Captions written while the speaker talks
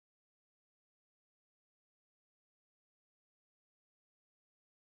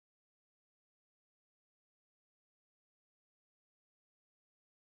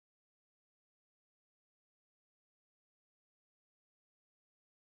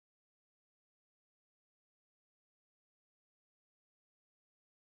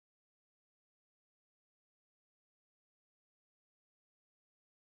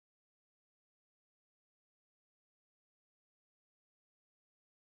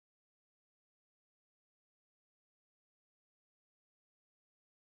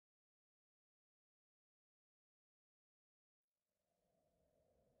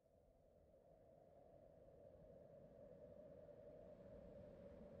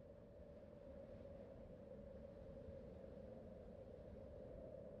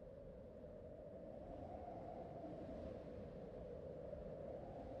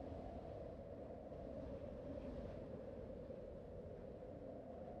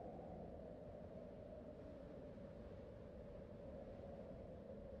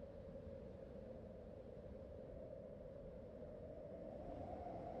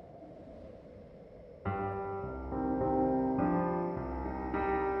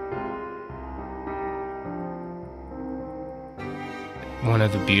One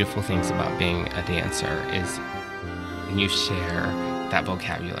of the beautiful things about being a dancer is you share that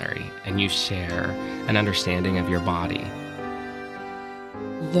vocabulary and you share an understanding of your body.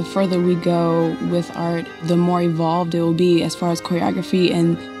 The further we go with art, the more evolved it will be as far as choreography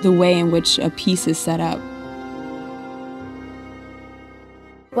and the way in which a piece is set up.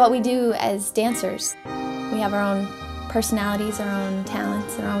 What we do as dancers, we have our own personalities, our own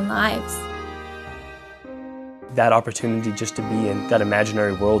talents, our own lives. That opportunity just to be in that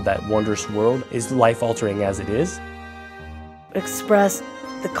imaginary world, that wondrous world, is life-altering as it is. Express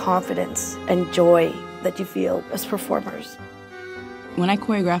the confidence and joy that you feel as performers. When I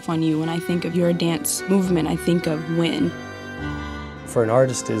choreograph on you, when I think of your dance movement, I think of win. For an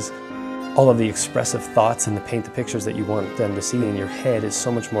artist, is all of the expressive thoughts and the paint the pictures that you want them to see in your head is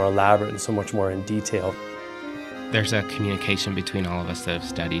so much more elaborate and so much more in detail. There's a communication between all of us that have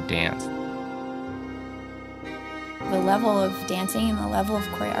studied dance. The level of dancing and the level of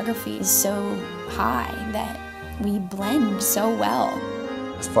choreography is so high that we blend so well.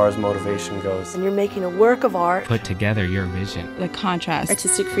 As far as motivation goes. And you're making a work of art. Put together your vision. The contrast.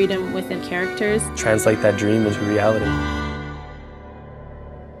 Artistic freedom within characters. Translate that dream into reality.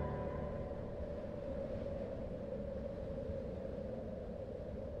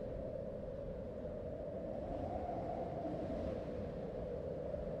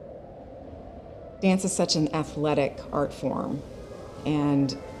 Dance is such an athletic art form,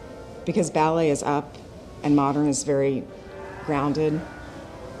 and because ballet is up and modern is very grounded,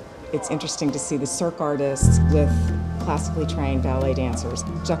 it's interesting to see the Cirque artists with classically trained ballet dancers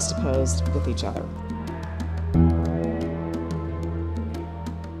juxtaposed with each other.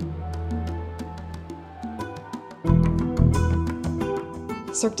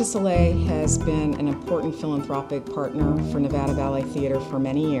 Cirque du Soleil has been an important philanthropic partner for Nevada Ballet Theater for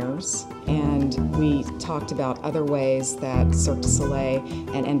many years, and we talked about other ways that Cirque du Soleil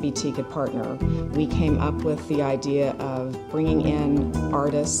and NBT could partner. We came up with the idea of bringing in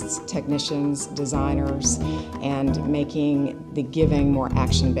artists, technicians, designers, and making the giving more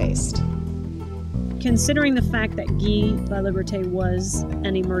action-based. Considering the fact that Guy Laliberté was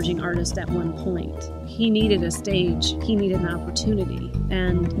an emerging artist at one point, he needed a stage, he needed an opportunity.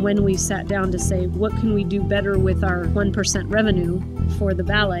 And when we sat down to say, what can we do better with our 1% revenue for the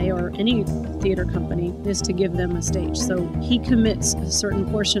ballet or any theater company, is to give them a stage. So he commits a certain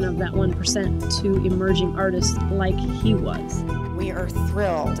portion of that 1% to emerging artists like he was. We are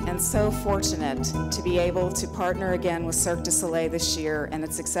thrilled and so fortunate to be able to partner again with Cirque du Soleil this year and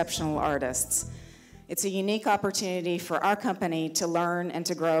its exceptional artists. It's a unique opportunity for our company to learn and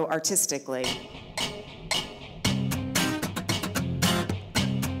to grow artistically.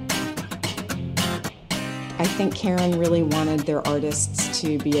 I think Karen really wanted their artists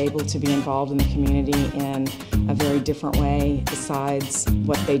to be able to be involved in the community in a very different way besides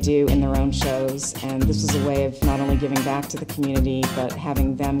what they do in their own shows. And this was a way of not only giving back to the community, but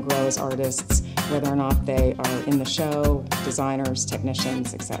having them grow as artists, whether or not they are in the show, designers,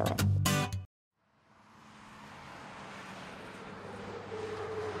 technicians, etc.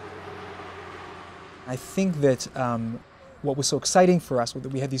 I think that what was so exciting for us was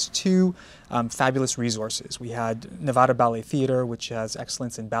that we had these two fabulous resources. We had Nevada Ballet Theater, which has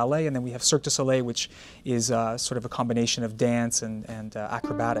excellence in ballet, and then we have Cirque du Soleil, which is sort of a combination of dance and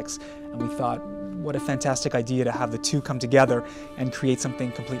acrobatics. And we thought, what a fantastic idea to have the two come together and create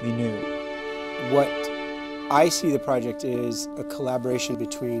something completely new. What I see the project is a collaboration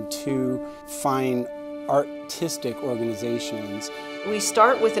between two fine artistic organizations. We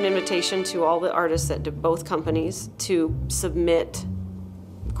start with an invitation to all the artists at both companies to submit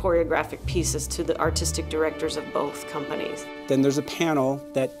choreographic pieces to the artistic directors of both companies. Then there's a panel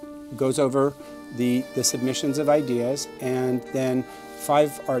that goes over the submissions of ideas, and then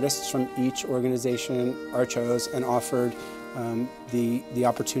 5 artists from each organization are chosen and offered the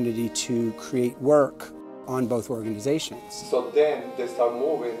opportunity to create work on both organizations. So then they start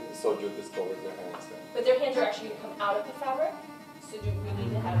moving, so you discover their hands. But their hands are actually going to come out of the fabric? So do we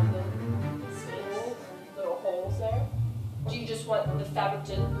need to have little holes there? Do you just want the fabric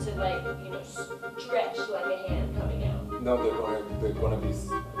to like, you know, stretch like a hand coming out? No, they're gonna be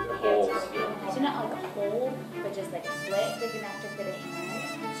holes. So not like a hole, but just like a slit big enough to fit a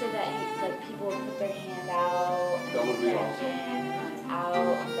hand, so that like people will put their hand out, that would be awesome. Out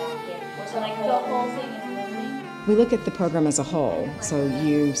and back in. So like the whole thing is moving. We look at the program as a whole, so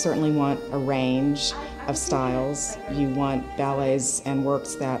you certainly want a range of styles. You want ballets and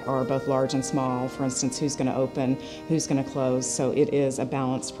works that are both large and small, for instance, who's going to open, who's going to close, so it is a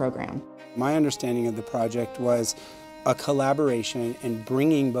balanced program. My understanding of the project was a collaboration and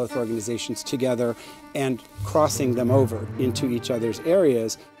bringing both organizations together and crossing them over into each other's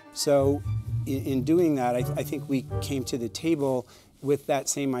areas. So in doing that, I think we came to the table with that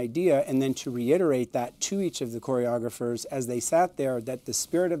same idea, and then to reiterate that to each of the choreographers as they sat there, that the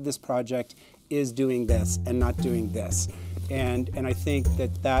spirit of this project is doing this and not doing this. And I think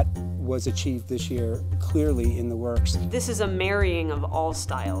that was achieved this year clearly in the works. This is a marrying of all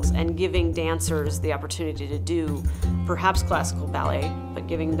styles and giving dancers the opportunity to do perhaps classical ballet, but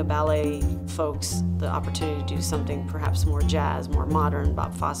giving the ballet folks the opportunity to do something perhaps more jazz, more modern,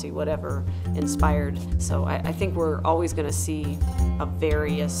 Bob Fosse, whatever, inspired. So I think we're always going to see a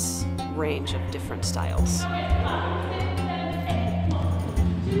various range of different styles.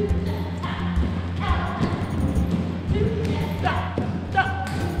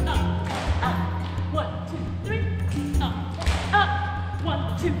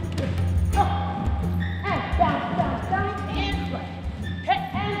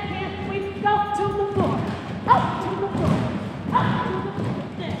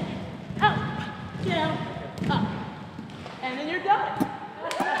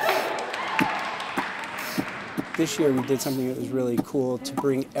 This year we did something that was really cool to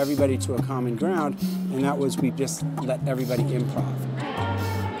bring everybody to a common ground, and that was we just let everybody improv.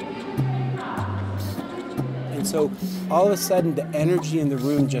 And so all of a sudden the energy in the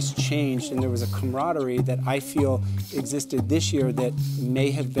room just changed, and there was a camaraderie that I feel existed this year that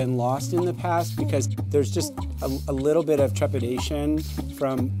may have been lost in the past, because there's just a little bit of trepidation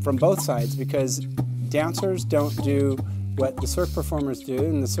from both sides, because dancers don't do what the Cirque performers do,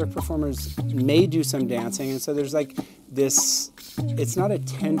 and the Cirque performers may do some dancing, and so there's like this, it's not a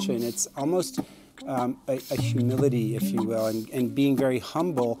tension, it's almost a humility, if you will, and being very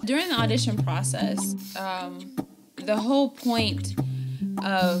humble. During the audition process, the whole point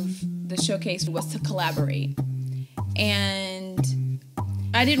of the showcase was to collaborate, and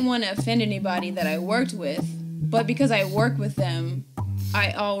I didn't want to offend anybody that I worked with, but because I work with them,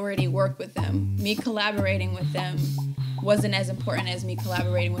 I already work with them. Me collaborating with them wasn't as important as me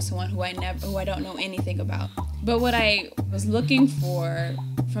collaborating with someone who I don't know anything about. But what I was looking for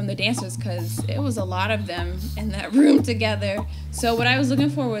from the dancers, because it was a lot of them in that room together, so what I was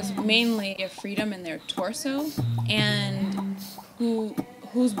looking for was mainly a freedom in their torso, and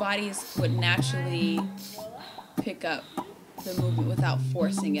whose bodies would naturally pick up the movement without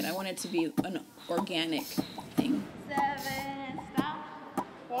forcing it. I wanted it to be an organic thing. 7, stop.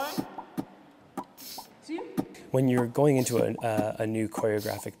 1, 2. When you're going into a new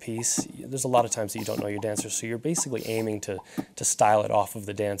choreographic piece, there's a lot of times that you don't know your dancers, so you're basically aiming to style it off of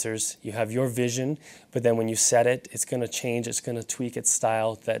the dancers. You have your vision, but then when you set it, it's going to change, it's going to tweak its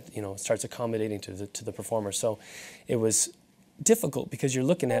style that, you know, starts accommodating to the performer. So it was difficult because you're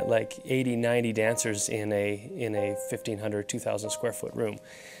looking at like 80, 90 dancers in a 1,500, 2,000 square foot room.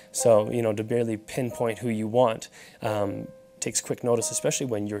 So, you know, to barely pinpoint who you want, takes quick notice, especially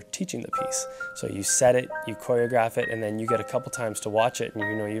when you're teaching the piece. So you set it, you choreograph it, and then you get a couple times to watch it, and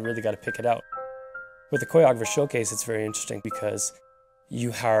you know you really got to pick it out. With the Choreographers Showcase, it's very interesting because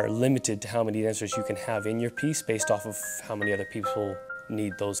you are limited to how many dancers you can have in your piece based off of how many other people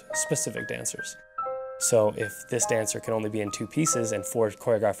need those specific dancers. So if this dancer can only be in 2 pieces and 4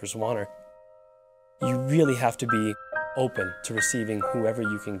 choreographers want her, you really have to be open to receiving whoever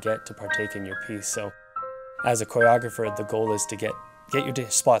you can get to partake in your piece. So as a choreographer, the goal is to get your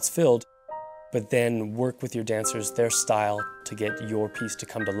spots filled, but then work with your dancers, their style, to get your piece to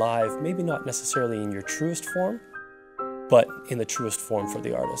come to life, maybe not necessarily in your truest form, but in the truest form for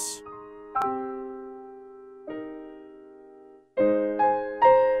the artists.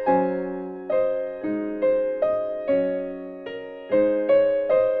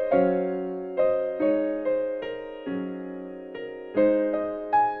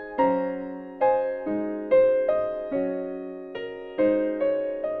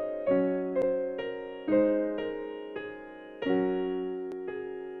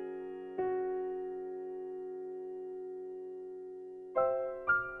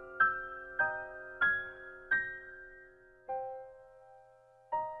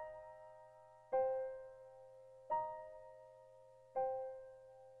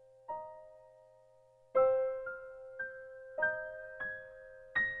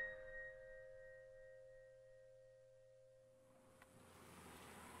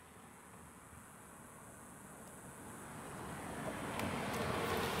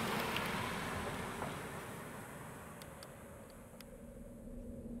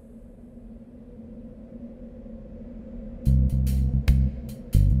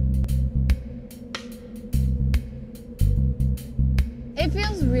 It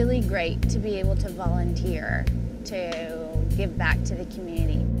feels really great to be able to volunteer to give back to the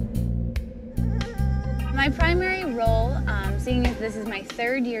community. My primary role, seeing as this is my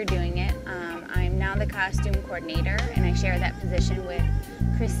 3rd year doing it, I'm now the costume coordinator, and I share that position with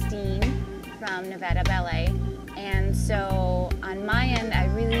Christine from Nevada Ballet. And so on my end, I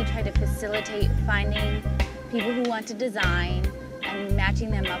really try to facilitate finding people who want to design and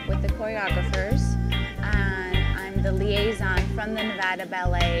matching them up with the choreographers. And I'm the liaison from the Nevada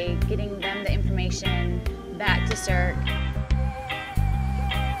Ballet, getting them the information back to Cirque.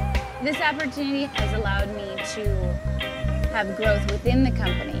 This opportunity has allowed me to have growth within the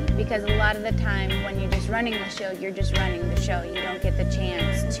company, because a lot of the time when you're just running the show, you're just running the show. You don't get the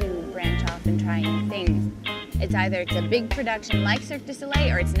chance to branch off and try new things. It's either it's a big production like Cirque du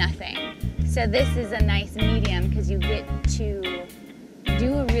Soleil or it's nothing. So this is a nice medium because you get to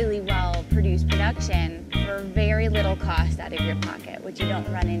do a really well-produced production for very little cost out of your pocket, which you don't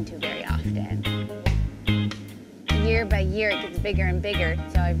run into very often. Year by year, it gets bigger and bigger,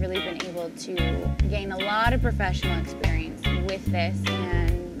 so I've really been able to gain a lot of professional experience with this,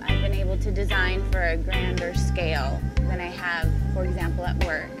 and I've been able to design for a grander scale than I have, for example, at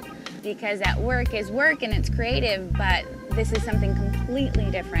work. Because at work is work and it's creative, but this is something completely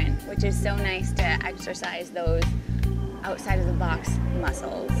different, which is so nice to exercise those outside of the box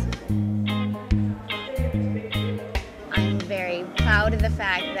muscles. I'm very proud of the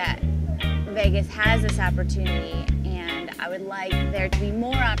fact that Vegas has this opportunity, and I would like there to be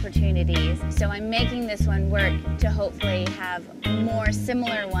more opportunities. So I'm making this one work to hopefully have more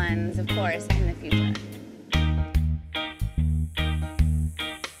similar ones, of course, in the future.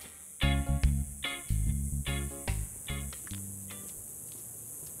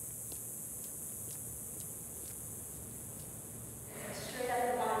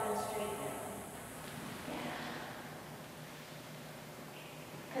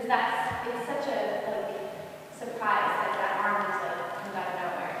 It's such a surprise that that arm just comes out of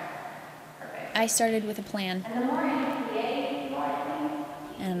nowhere. Perfect. I started with a plan. And the more you create, the more I think.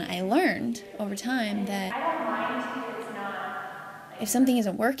 And I learned over time that I don't mind if it's not. If something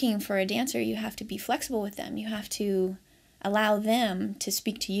isn't working for a dancer, you have to be flexible with them. You have to allow them to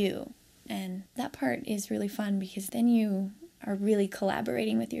speak to you. And that part is really fun because then you are really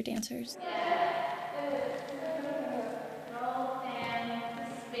collaborating with your dancers.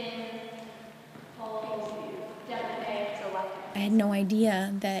 I had no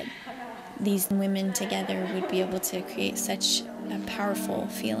idea that these women together would be able to create such a powerful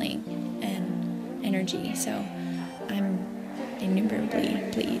feeling and energy, so I'm innumerably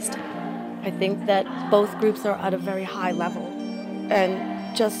pleased. I think that both groups are at a very high level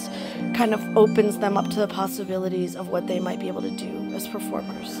and just kind of opens them up to the possibilities of what they might be able to do as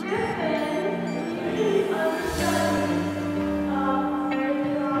performers.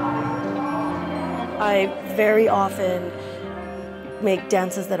 I very often make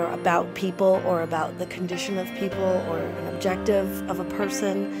dances that are about people or about the condition of people or an objective of a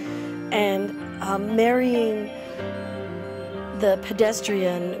person, and marrying the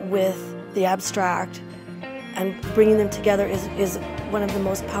pedestrian with the abstract and bringing them together is one of the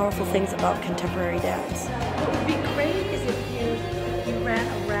most powerful things about contemporary dance. What would be great is if you ran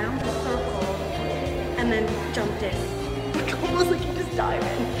around the circle and then jumped in. Almost like you just dive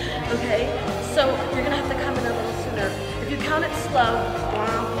in, okay? So you're gonna have to come in a little sooner. If you count it slow,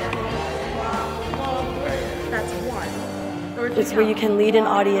 that's one. Or it's where you can lead an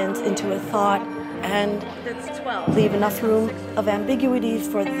audience into a thought and that's 12. Leave enough room of ambiguity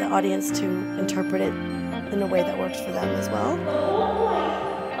for the audience to interpret it in a way that works for them as well. The whole point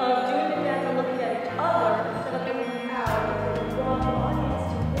of doing the dance and looking at each other instead of looking out is to draw the audience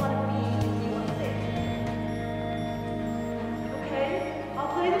to want to be who you want to be. Okay,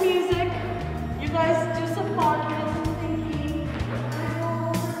 I'll play the music. You guys do some marking and some thinking.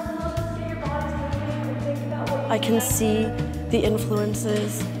 I can see the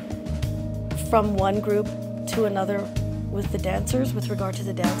influences from one group to another with the dancers, with regard to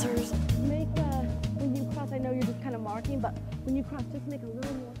the dancers. When you cross, I know you're just kind of marking, but when you cross, just make a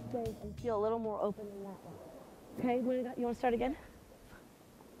little more space and feel a little more open in that way. Okay, you want to start again?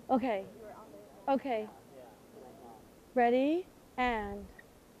 Okay. Okay. Ready? And.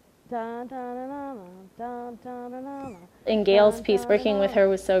 In Gail's piece, working with her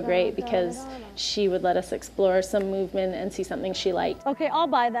was so great because she would let us explore some movement and see something she liked. Okay, I'll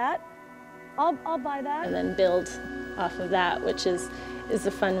buy that. I'll buy that. And then build off of that, which is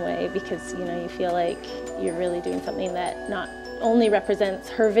a fun way because, you know, you feel like you're really doing something that not only represents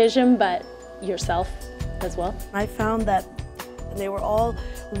her vision, but yourself as well. I found that they were all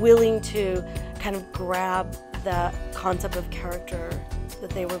willing to kind of grab the concept of character that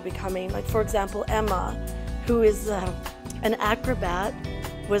they were becoming. Like, for example, Emma, who is an acrobat,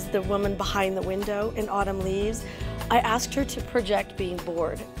 was the woman behind the window in Autumn Leaves. I asked her to project being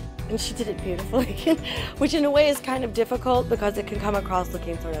bored, and she did it beautifully, which in a way is kind of difficult because it can come across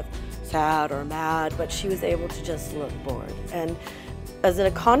looking sort of sad or mad, but she was able to just look bored. And as a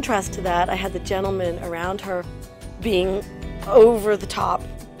contrast to that, I had the gentleman around her being over the top,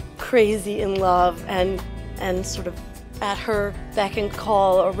 crazy in love, and sort of at her beck and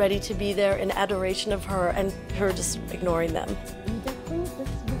call, or ready to be there in adoration of her, and her just ignoring them.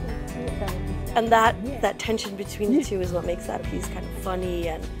 And that tension between the two is what makes that piece kind of funny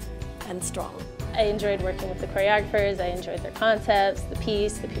and strong. I enjoyed working with the choreographers, I enjoyed their concepts, the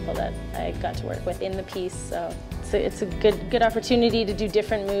piece, the people that I got to work with in the piece. So it's a good opportunity to do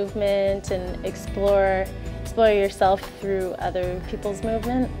different movement and explore yourself through other people's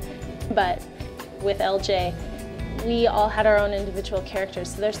movement. But with LJ, we all had our own individual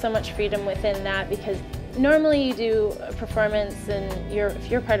characters, so there's so much freedom within that, because normally you do a performance and if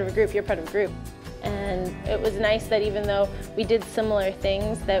you're part of a group, you're part of a group. And it was nice that even though we did similar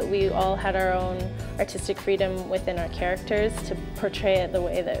things, that we all had our own artistic freedom within our characters to portray it the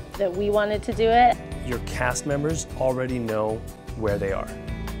way that we wanted to do it. Your cast members already know where they are.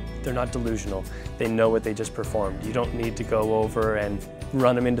 They're not delusional. They know what they just performed. You don't need to go over and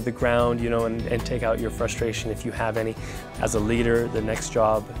run them into the ground, you know, and take out your frustration if you have any. As a leader, the next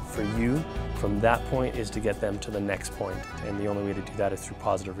job for you from that point is to get them to the next point. And the only way to do that is through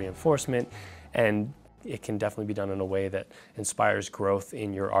positive reinforcement. And it can definitely be done in a way that inspires growth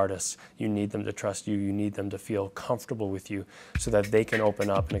in your artists. You need them to trust you, you need them to feel comfortable with you so that they can open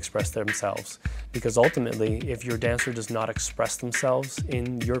up and express themselves. Because ultimately, if your dancer does not express themselves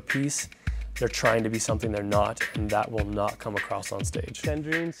in your piece, they're trying to be something they're not, and that will not come across on stage.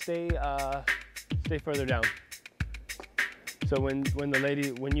 Sandrine, stay further down. So when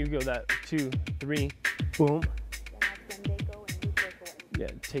you go that 2, 3, boom. Yeah,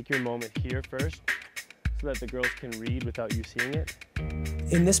 take your moment here first so that the girls can read without you seeing it.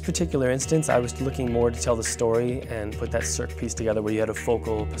 In this particular instance, I was looking more to tell the story and put that Cirque piece together where you had a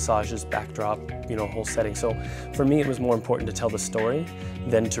focal, passages, backdrop, you know, whole setting. So for me, it was more important to tell the story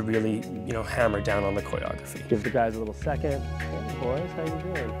than to really, you know, hammer down on the choreography. Give the guys a little second. Hey boys, how you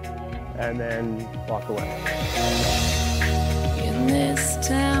doing? And then walk away. In this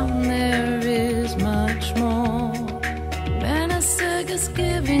town there is much more than a circus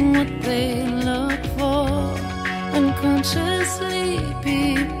giving what they look for. Unconsciously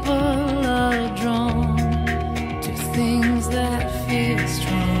people are drawn to things that feel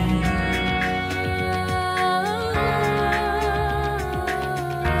strong.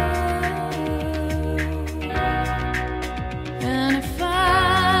 And if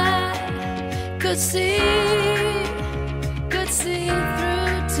I could see through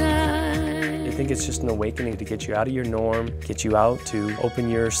time. I think it's just an awakening to get you out of your norm, get you out to open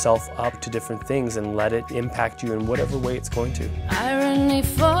yourself up to different things and let it impact you in whatever way it's going to. Irony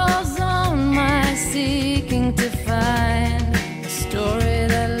falls on my seeking to find a story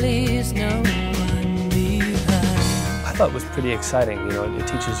that leaves no one behind. I thought it was pretty exciting. You know, it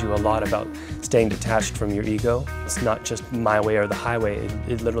teaches you a lot about staying detached from your ego. It's not just my way or the highway.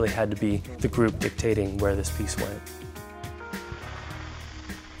 It literally had to be the group dictating where this piece went.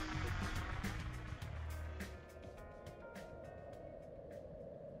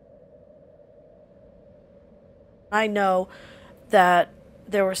 I know that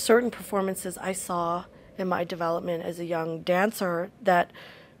there were certain performances I saw in my development as a young dancer that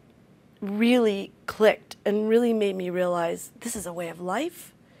really clicked and really made me realize this is a way of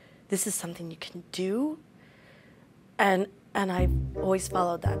life, this is something you can do, and I've always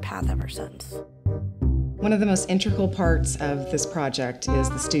followed that path ever since. One of the most integral parts of this project is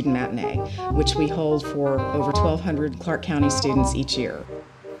the student matinee, which we hold for over 1,200 Clark County students each year.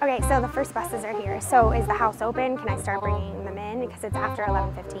 Okay, so the first buses are here. So is the house open? Can I start bringing them in? Because it's after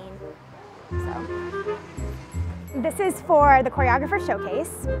 11:15. So this is for the Choreographers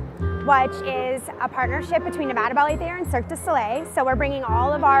Showcase, which is a partnership between Nevada Ballet Theater and Cirque du Soleil. So we're bringing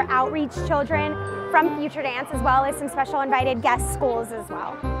all of our outreach children from Future Dance, as well as some special invited guest schools as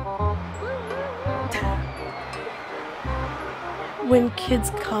well. When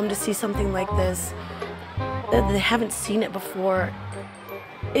kids come to see something like this, they haven't seen it before.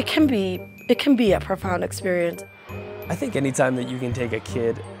 It can be a profound experience. I think anytime that you can take a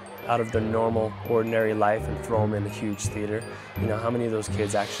kid out of their normal, ordinary life and throw them in a huge theater, you know, how many of those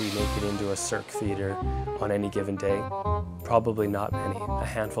kids actually make it into a Cirque theater on any given day? Probably not many, a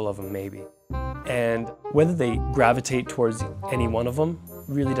handful of them maybe. And whether they gravitate towards any one of them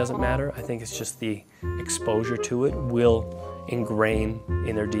really doesn't matter. I think it's just the exposure to it will ingrain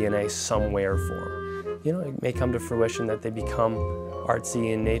in their DNA some way or form. you know, it may come to fruition that they become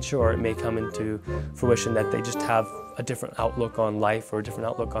artsy in nature, or it may come into fruition that they just have a different outlook on life or a different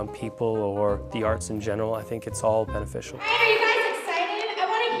outlook on people or the arts in general. I think it's all beneficial. All right, are you guys excited? I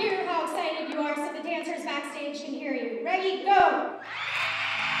want to hear how excited you are so the dancers backstage can hear you. Ready, go!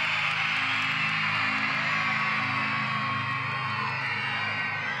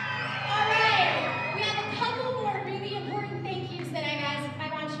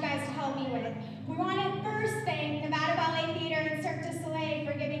 We want to first thank Nevada Ballet Theater and Cirque du Soleil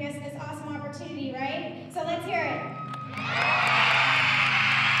for giving us this awesome opportunity, right? So let's hear it.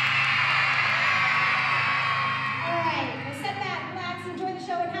 All right, well, sit back, relax, enjoy the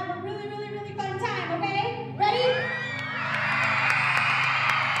show, and have a really, really, really fun time, okay? Ready?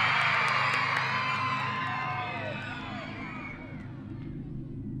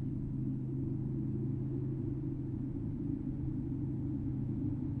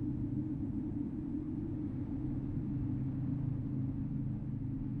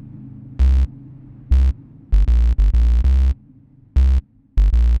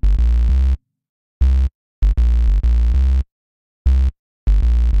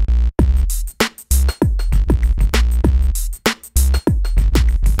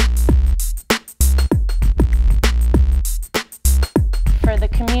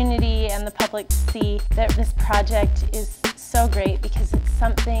 See that this project is so great because it's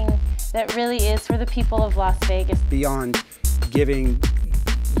something that really is for the people of Las Vegas. Beyond giving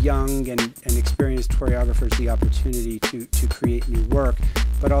young and experienced choreographers the opportunity to create new work,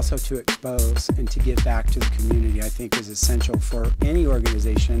 but also to expose and to give back to the community, I think is essential for any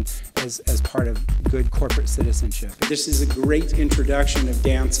organization as part of good corporate citizenship. This is a great introduction of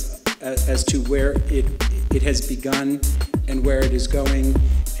dance as to where it has begun and where it is going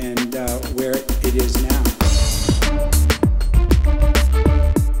and where it is now.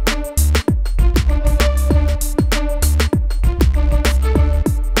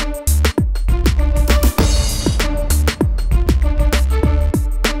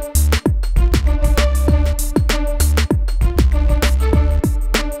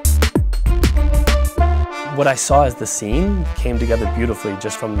 What I saw as the scene came together beautifully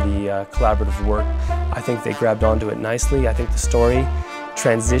just from the collaborative work. I think they grabbed onto it nicely. I think the story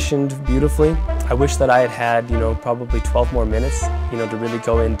transitioned beautifully. I wish that I had had, you know, probably 12 more minutes, you know, to really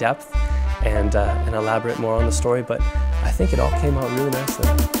go in depth and elaborate more on the story, but I think it all came out really nicely.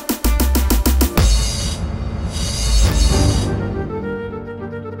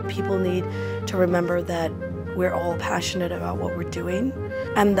 People need to remember that we're all passionate about what we're doing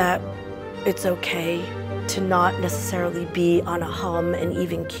and that it's okay to not necessarily be on a hum and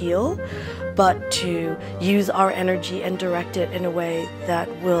even keel, but to use our energy and direct it in a way that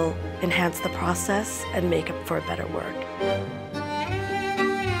will enhance the process and make it for a better work.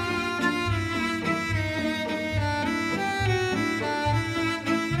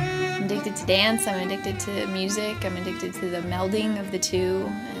 I'm addicted to dance, I'm addicted to music, I'm addicted to the melding of the two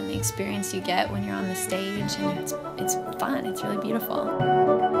and the experience you get when you're on the stage, and it's fun, it's really beautiful.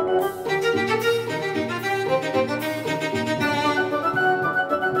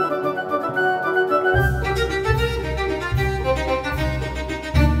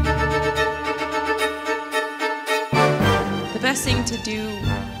 The best thing to do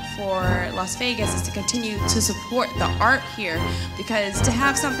for Las Vegas is to continue to support the art here, because to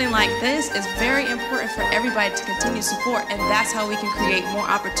have something like this is very important for everybody to continue to support, and that's how we can create more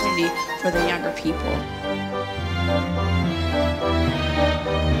opportunity for the younger people.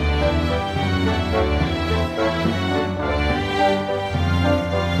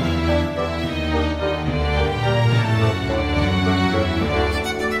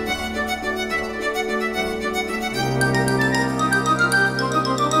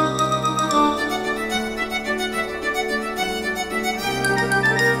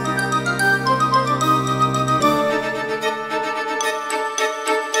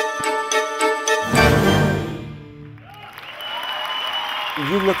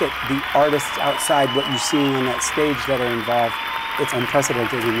 You look at the artists outside, what you're seeing on that stage that are involved, it's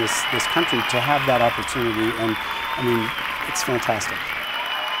unprecedented in this country to have that opportunity, and I mean, it's fantastic.